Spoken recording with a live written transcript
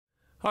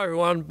Hi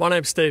everyone, my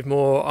name's Steve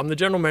Moore. I'm the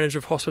General Manager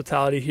of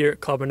Hospitality here at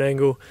Club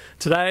Menangle.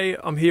 Today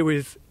I'm here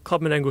with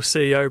Club Menangle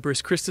CEO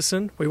Bruce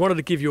Christison. We wanted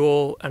to give you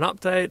all an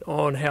update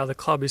on how the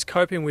club is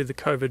coping with the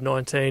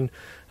COVID-19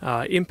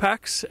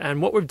 impacts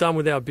and what we've done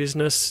with our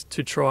business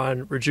to try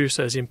and reduce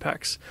those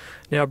impacts.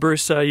 Now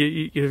Bruce,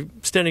 you're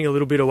standing a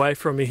little bit away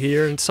from me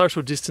here, and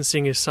social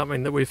distancing is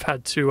something that we've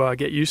had to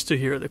get used to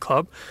here at the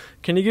club.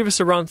 Can you give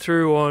us a run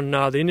through on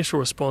the initial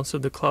response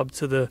of the club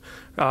to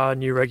the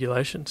new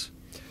regulations?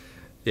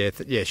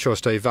 Yeah, sure,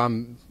 Steve.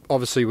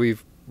 Obviously,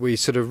 we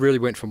sort of really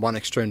went from one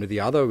extreme to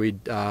the other.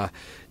 We'd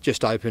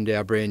just opened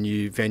our brand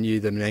new venue,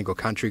 the Menangle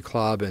Country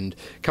Club, and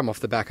come off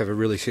the back of a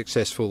really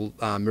successful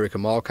Miracle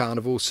Mile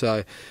Carnival.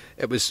 So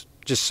it was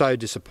just so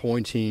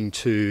disappointing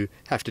to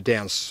have to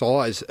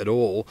downsize it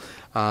all.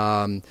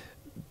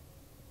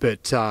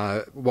 But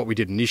what we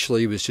did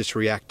initially was just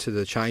react to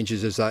the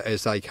changes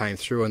as they came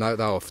through, and they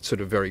were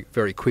sort of very,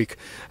 very quick.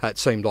 It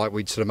seemed like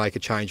we'd sort of make a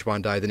change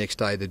one day, the next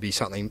day there'd be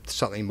something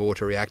more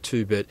to react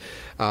to. But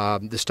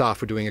the staff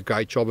were doing a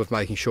great job of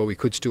making sure we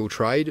could still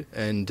trade,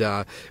 and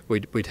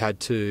we'd had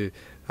to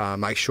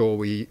make sure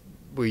we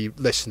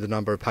lessened the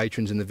number of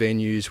patrons in the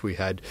venues. We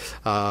had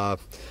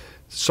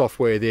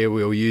software there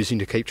we were using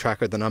to keep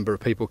track of the number of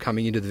people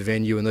coming into the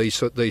venue and these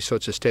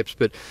sorts of steps,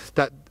 but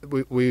that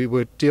we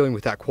were dealing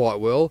with that quite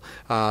well.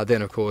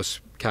 Then of course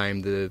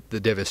came the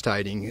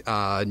devastating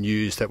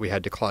news that we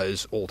had to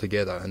close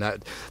altogether, and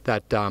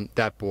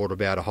that brought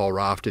about a whole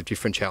raft of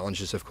different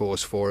challenges, of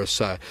course, for us.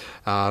 So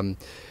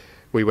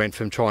we went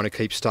from trying to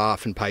keep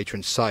staff and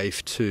patrons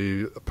safe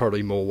to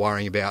probably more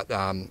worrying about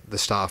the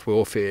staff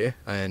welfare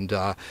and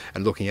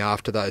looking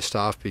after those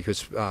staff,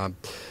 because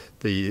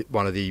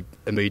one of the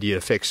immediate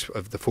effects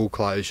of the full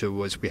closure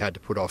was we had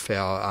to put off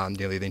our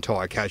nearly the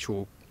entire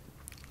casual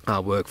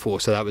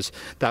workforce. So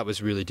that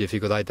was really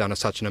difficult. They'd done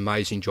such an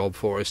amazing job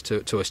for us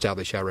to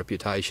establish our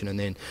reputation, and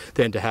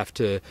then to have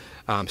to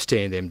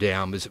stand them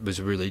down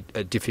was really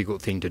a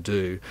difficult thing to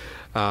do.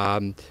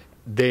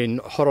 Then,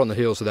 hot on the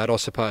heels of that, I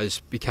suppose,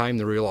 became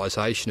the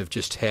realisation of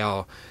just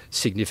how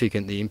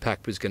significant the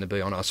impact was going to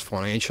be on us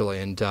financially,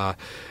 and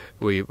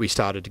we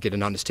started to get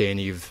an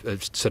understanding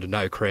of sort of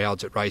no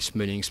crowds at race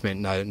meetings meant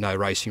no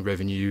racing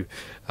revenue,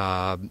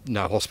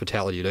 no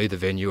hospitality at either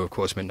venue, of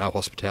course, meant no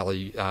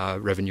hospitality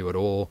revenue at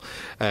all,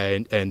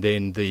 and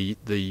then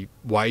the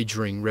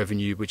wagering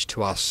revenue, which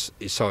to us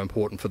is so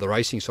important for the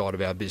racing side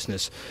of our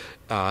business,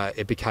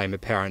 it became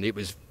apparent it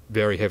was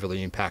very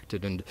heavily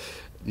impacted, and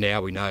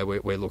now we know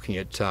we're looking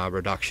at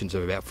reductions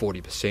of about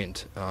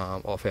 40%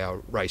 of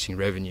our racing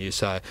revenue.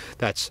 So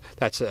that's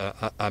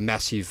a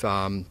massive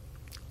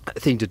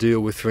thing to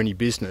deal with for any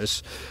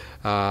business.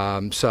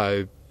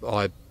 So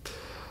I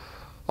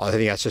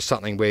think that's just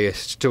something we're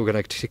still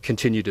going to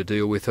continue to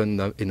deal with in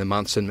the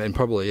months and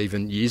probably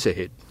even years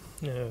ahead.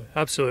 Yeah,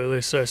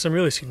 absolutely. So some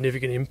really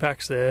significant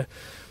impacts there.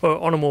 Well,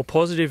 on a more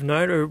positive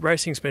note,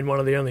 racing's been one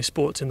of the only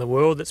sports in the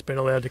world that's been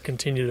allowed to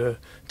continue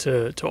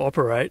to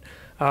operate.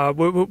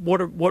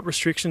 What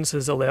restrictions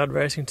has allowed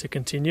racing to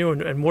continue,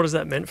 and what has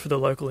that meant for the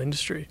local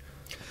industry?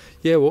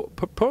 Yeah, well,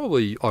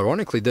 probably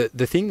ironically, the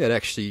thing that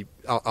actually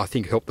I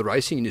think helped the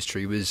racing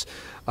industry was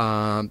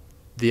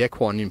the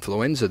equine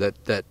influenza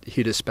that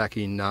hit us back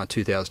in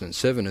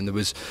 2007, and there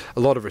was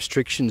a lot of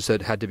restrictions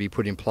that had to be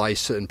put in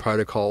place and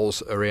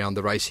protocols around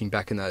the racing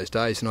back in those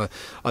days. And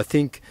I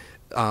think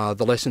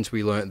the lessons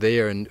we learnt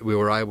there, and we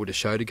were able to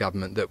show to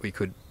government that we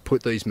could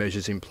put these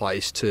measures in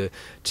place to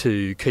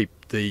keep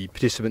the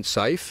participants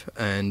safe,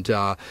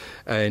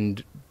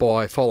 and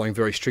by following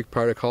very strict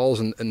protocols,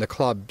 and the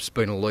club's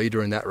been a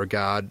leader in that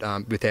regard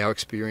with our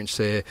experience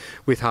there,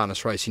 with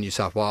Harness Racing New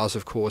South Wales,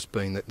 of course,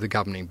 being the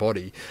governing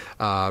body.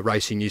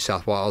 Racing New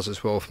South Wales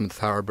as well from the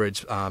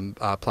thoroughbreds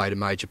played a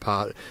major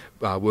part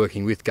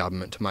working with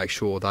government to make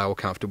sure they were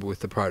comfortable with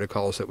the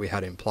protocols that we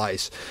had in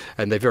place.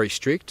 And they're very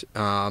strict,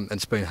 and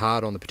it's been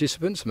hard on the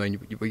participants. I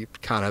mean, we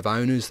can't have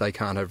owners, they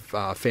can't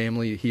have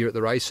family here at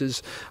the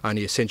races,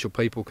 only essential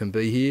people can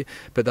be here,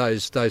 but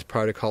those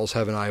protocols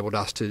have enabled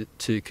us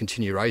to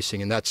continue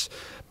racing, and that's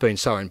been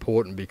so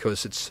important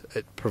because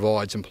it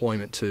provides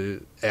employment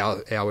to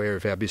our area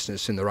of our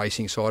business in the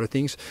racing side of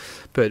things,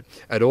 but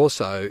it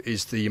also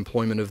is the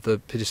employment of the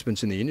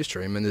participants in the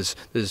industry. I mean,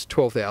 there's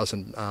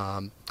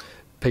 12,000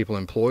 people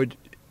employed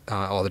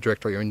either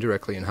directly or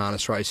indirectly in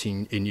harness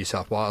racing in New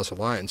South Wales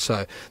alone.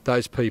 So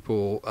those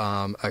people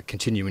are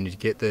continuing to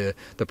get the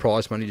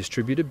prize money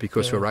distributed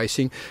because we're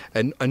racing,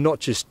 and not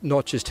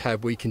just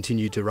have we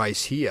continued to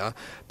race here,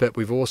 but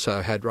we've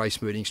also had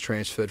race meetings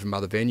transferred from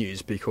other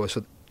venues because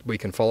we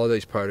can follow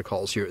these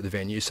protocols here at the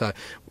venue. So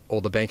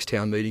all the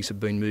Bankstown meetings have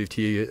been moved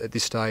here at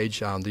this stage.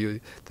 The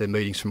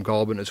meetings from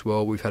Goulburn as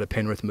well. We've had a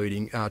Penrith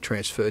meeting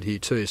transferred here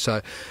too.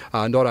 So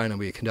not only are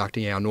we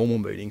conducting our normal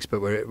meetings, but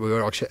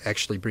we're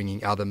actually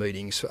bringing other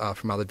meetings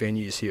from other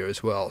venues here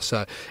as well.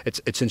 So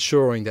it's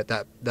ensuring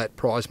that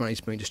prize money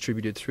is being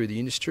distributed through the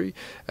industry,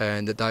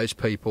 and that those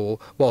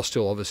people, while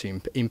still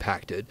obviously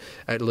impacted,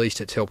 at least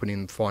it's helping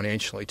them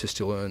financially to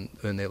still earn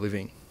their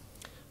living.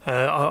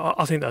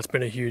 I think that's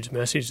been a huge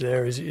message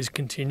there, is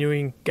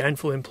continuing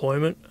gainful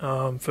employment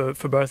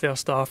for both our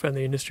staff and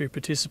the industry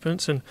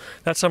participants, and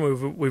that's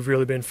something we've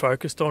really been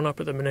focused on up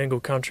at the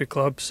Menangle Country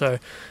Club. So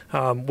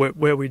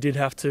where we did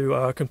have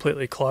to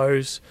completely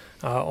close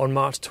on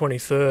March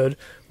 23rd,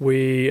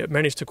 we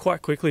managed to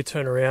quite quickly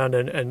turn around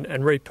and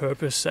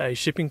repurpose a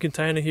shipping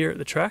container here at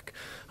the track.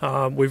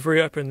 We've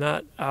reopened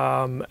that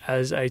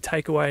as a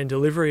takeaway and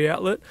delivery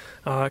outlet,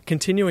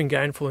 continuing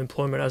gainful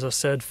employment, as I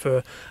said,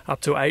 for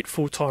up to 8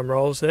 full-time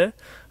roles there.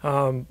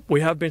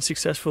 We have been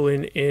successful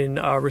in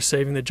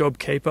receiving the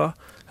JobKeeper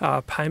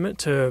payment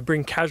to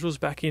bring casuals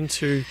back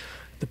into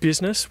the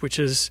business, which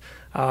is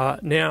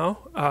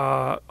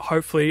now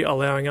hopefully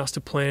allowing us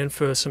to plan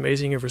for some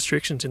easing of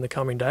restrictions in the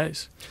coming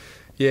days.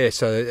 Yeah,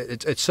 so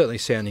it's certainly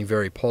sounding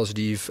very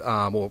positive,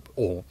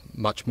 or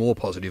much more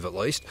positive at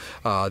least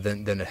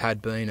than it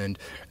had been. And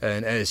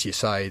as you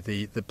say,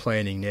 the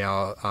planning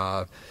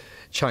now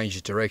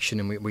changes direction,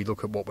 and we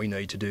look at what we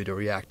need to do to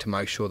react to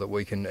make sure that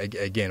we can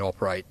again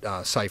operate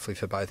safely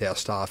for both our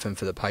staff and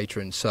for the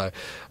patrons. So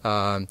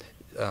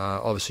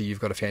obviously you've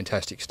got a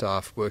fantastic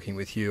staff working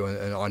with you,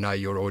 and I know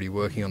you're already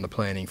working on the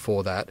planning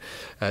for that.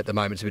 At the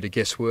moment it's a bit of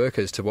guesswork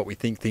as to what we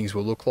think things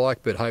will look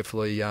like, but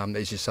hopefully,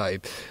 as you say,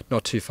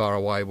 not too far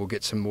away we'll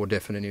get some more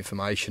definite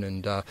information,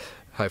 and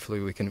hopefully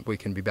we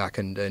can be back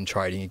and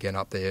trading again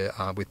up there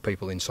with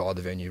people inside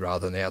the venue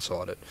rather than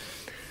outside it.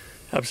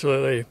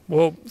 Absolutely.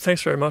 Well,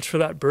 thanks very much for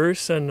that,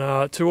 Bruce,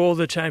 and to all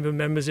the Chamber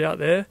members out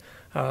there,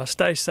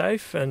 stay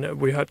safe,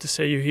 and we hope to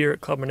see you here at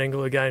Club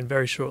Menangle again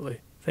very shortly.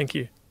 Thank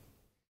you.